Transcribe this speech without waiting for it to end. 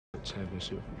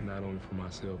championship, not only for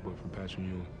myself, but for Patrick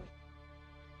Ewing.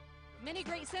 Many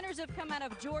great centers have come out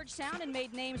of Georgetown and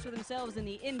made names for themselves in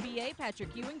the NBA.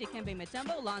 Patrick Ewing, Dikembe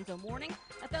Mutombo, Lonzo Mourning,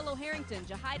 Othello Harrington,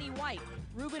 Jahidi White,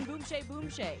 Ruben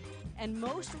Boumtje, and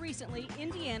most recently,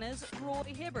 Indiana's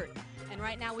Roy Hibbert. And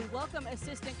right now we welcome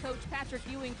assistant coach Patrick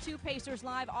Ewing to Pacers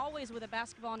Live, always with a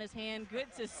basketball in his hand.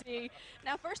 Good to see.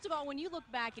 Now, first of all, when you look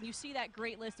back and you see that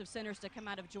great list of centers to come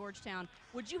out of Georgetown,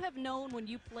 would you have known when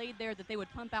you played there that they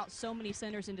would pump out so many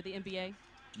centers into the NBA?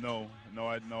 No,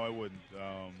 I wouldn't.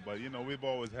 But, you know, we've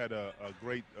always had a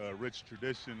great, rich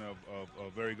tradition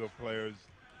of very good players.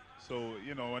 So,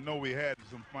 you know, I know we had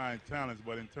some fine talents,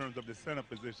 but in terms of the center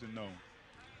position, no.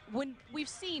 When we've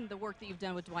seen the work that you've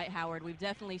done with Dwight Howard, we've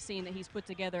definitely seen that he's put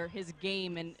together his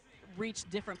game and reached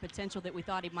different potential that we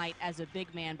thought he might as a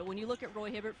big man. But when you look at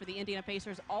Roy Hibbert for the Indiana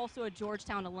Pacers, also a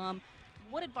Georgetown alum,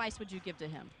 what advice would you give to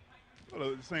him?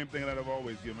 Well, the same thing that I've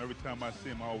always given him. Every time I see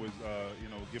him, I always, you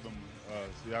know, give him,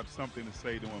 have something to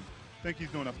say to him. I think he's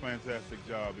doing a fantastic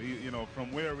job. He, you know,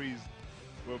 from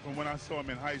when I saw him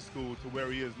in high school to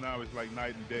where he is now, it's like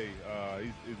night and day.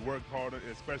 He's worked harder,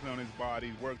 especially on his body.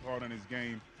 He's worked hard on his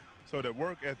game. So the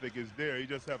work ethic is there. You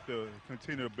just have to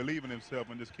continue to believe in himself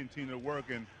and just continue to work,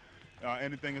 and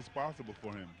anything is possible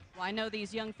for him. Well, I know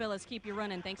these young fellas keep you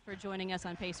running. Thanks for joining us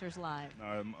on Pacers Live.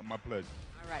 My pleasure.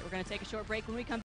 All right, we're going to take a short break. When we come